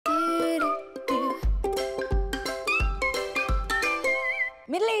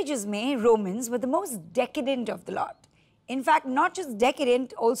Middle Ages में Romans were the most decadent of the lot. In fact, not just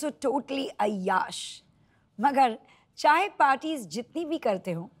decadent, also totally ayyash. मगर चाहे parties जितनी भी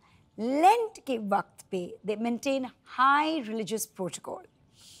करते हो, Lent के वक्त पे they maintain high religious protocol.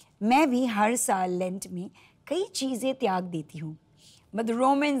 मैं भी हर साल Lent में कई चीजें त्याग देती हूँ. But the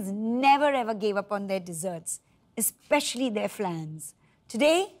Romans never ever gave up on their desserts, especially their flans.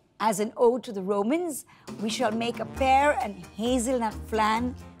 Today, as an ode to the Romans, we shall make a pear and hazelnut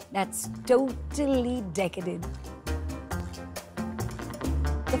flan that's totally decadent.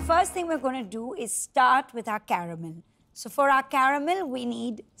 The first thing we're going to do is start with our caramel. So for our caramel, we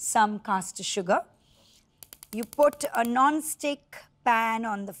need some caster sugar. You put a non-stick pan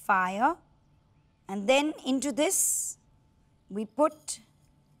on the fire, and then into this, we put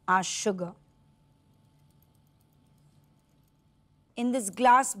our sugar. In this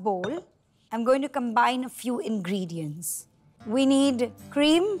glass bowl, I'm going to combine a few ingredients. We need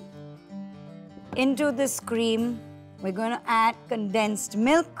cream. Into this cream, we're going to add condensed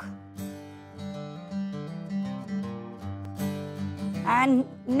milk. And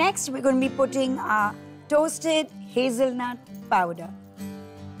next, we're going to be putting our toasted hazelnut powder.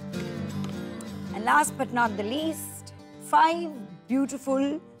 And last but not the least, 5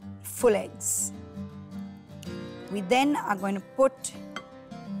 beautiful full eggs. We then are going to put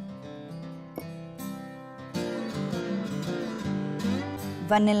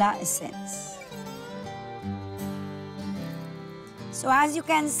vanilla essence. So as you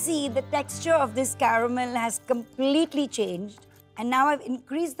can see, the texture of this caramel has completely changed. And now I've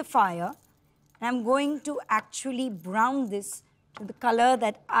increased the fire, and I'm going to actually brown this to the color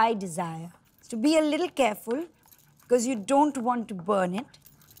that I desire. So be a little careful, because you don't want to burn it.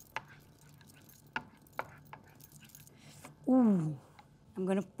 Ooh. I'm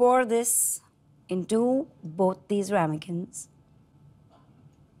going to pour this into both these ramekins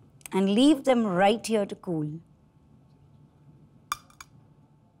and leave them right here to cool.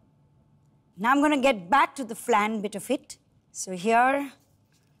 Now I'm going to get back to the flan bit of it. So here,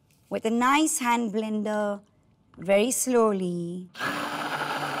 with a nice hand blender, very slowly,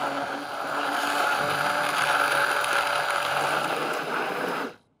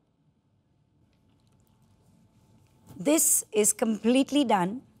 this is completely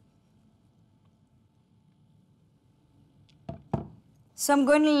done. So I'm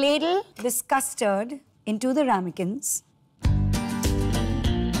going to ladle this custard into the ramekins.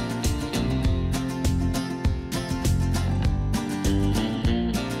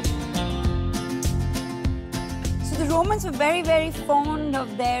 So the Romans were very, very fond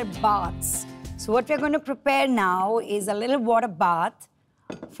of their baths. So what we're going to prepare now is a little water bath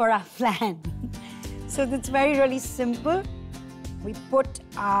for our flan. So that's really simple. We put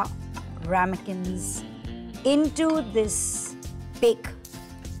our ramekins into this big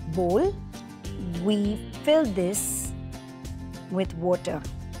bowl. We fill this with water.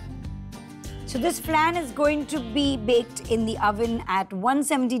 So this flan is going to be baked in the oven at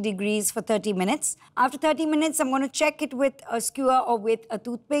 170 degrees for 30 minutes. After 30 minutes, I'm going to check it with a skewer or with a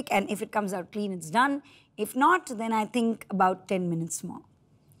toothpick, and if it comes out clean, it's done. If not, then I think about 10 minutes more.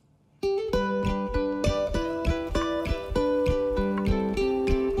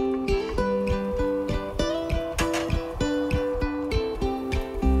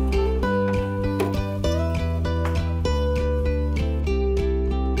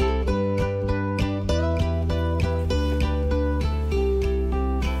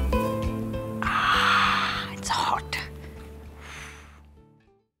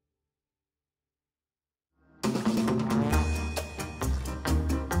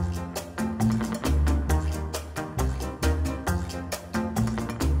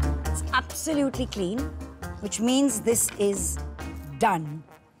 Absolutely clean, which means this is done.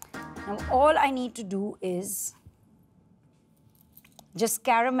 Now all I need to do is just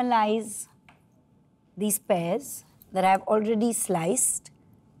caramalize these pears that I've already sliced,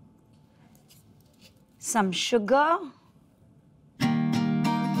 some sugar,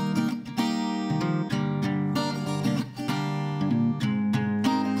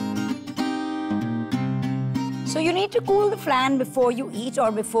 so you need to cool the flan before you eat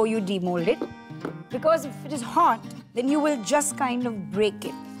or before you demold it, because if it is hot, then you will just kind of break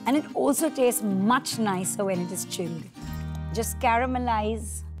it. And it also tastes much nicer when it is chilled. Just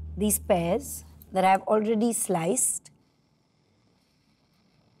caramalize these pears that I've already sliced.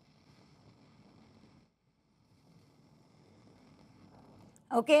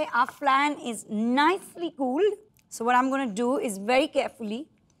 Okay, our flan is nicely cooled. So what I'm going to do is very carefully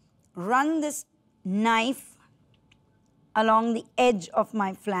run this knife along the edge of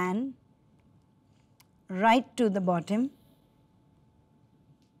my flan, right to the bottom.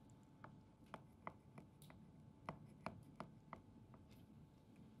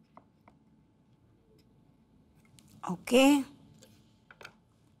 Okay.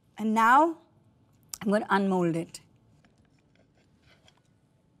 And now I'm going to unmold it.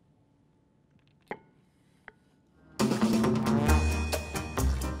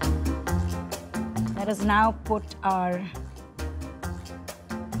 Let us now put our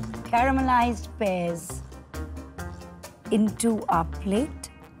caramelized pears into our plate.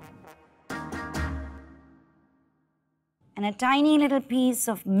 And a tiny little piece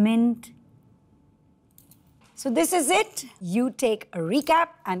of mint. So this is it. You take a recap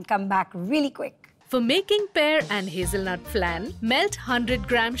and come back really quick. For making pear and hazelnut flan, melt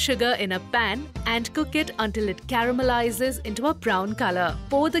 100-gram sugar in a pan and cook it until it caramelizes into a brown color.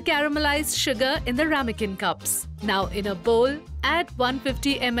 Pour the caramelized sugar in the ramekin cups. Now in a bowl, add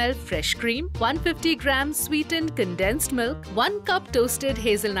 150 ml fresh cream, 150 grams sweetened condensed milk, 1 cup toasted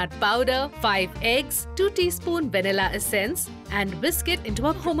hazelnut powder, 5 eggs, 2 teaspoons vanilla essence, and whisk it into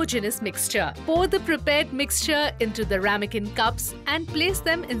a homogeneous mixture. Pour the prepared mixture into the ramekin cups and place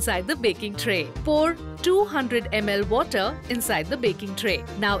them inside the baking tray. Pour 200 ml water inside the baking tray.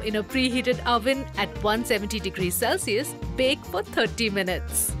 Now in a preheated oven at 170 degrees Celsius, bake for 30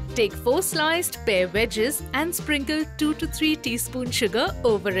 minutes. Take 4 sliced pear wedges and sprinkle 2 to 3 teaspoons sugar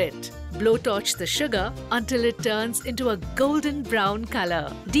over it. Blowtorch the sugar until it turns into a golden brown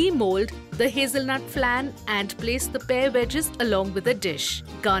color. Demould the hazelnut flan and place the pear wedges along with a dish.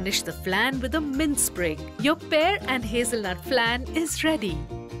 Garnish the flan with a mint sprig. Your pear and hazelnut flan is ready.